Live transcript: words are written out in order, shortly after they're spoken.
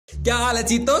क्या हाल है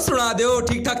चीतो, सुना दो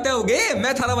ठीक ठाक हो गए।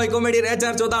 मैं थारा भाई कॉमेडी रह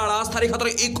 414 थारी खतरा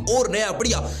एक और नया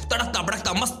बढ़िया तड़कता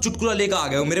भड़कता मस्त चुटकुला लेकर आ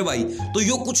गया हूं मेरे भाई। तो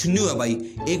यो कुछ न्यू है भाई।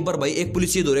 एक बार भाई एक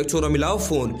पुलिस दो एक छोरा मिला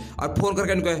फोन और फोन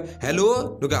करके इनको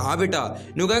हेलो नुका हाँ बेटा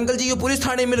नुका अंकल जी ये पुलिस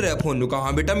थाने मिल रहा है फोन नुका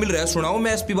हाँ बेटा मिल रहा है सुनाओ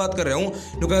मैं एसपी बात कर रहा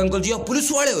हूँ नुका अंकल जी आप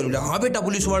पुलिस वाले हो हाँ बेटा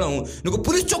पुलिस वाला हूँ नुका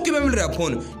पुलिस चौकी में मिल रहा है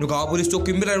फोन नुका हाँ पुलिस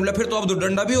चौकी में मिल रहा है फिर तो अब तो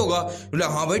डंडा भी होगा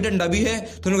हाँ भाई डंडा भी है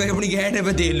तो नुका अपनी गहने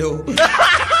पे दे लो।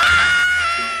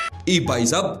 ई भाई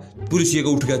साहब पुलिस ये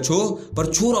को उठ गया छो पर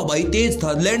छोरा भाई तेज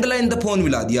था लैंडलाइन पे फोन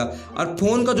मिला दिया और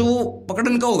फोन का जो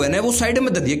पकड़न का हुआ है वो साइड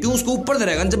में दे दिया क्यों उसको ऊपर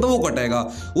धरेगा जब वो कटेगा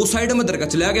वो साइड में धर का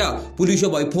चला गया। पुलिस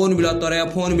भाई फोन मिलाता रहा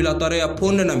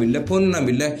फोन ना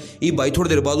मिल रहा। ई भाई थोड़ी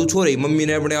देर बाद वो छोरे मम्मी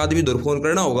ने अपने आदमी दौर फोन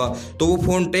करना होगा तो वो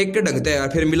फोन टेक के ढंगते है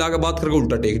फिर मिला के बात करके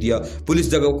उल्टा टेक दिया।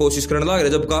 पुलिस जगह कोशिश करने लग रहा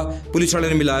जब का पुलिस वाले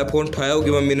ने मिलाया फोन उठाया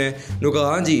होगी मम्मी ने नुका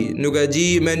हाँ जी नुका जी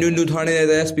मैं न्यू थाने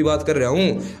एसपी बात कर रहा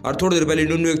हूँ और थोड़ी देर पहले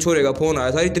न्यू एक छोरे का फोन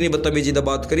आया था इतनी बदतमीजी से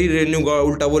बात करी रेन्यू का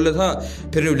उल्टा बोला था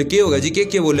फिर क्या होगा जी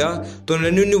क्या बोला तो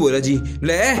न्यू बोला जी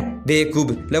ले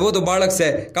बेवकूफ ले वो तो बालक से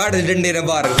काट डंडे ने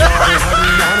बाहर।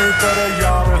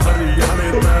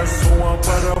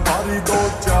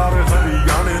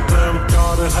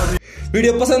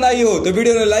 वीडियो पसंद आई हो तो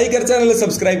वीडियो ने लाइक कर चैनल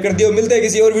सब्सक्राइब कर दियो। मिलते हैं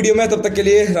किसी और वीडियो में तब तक के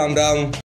लिए राम राम।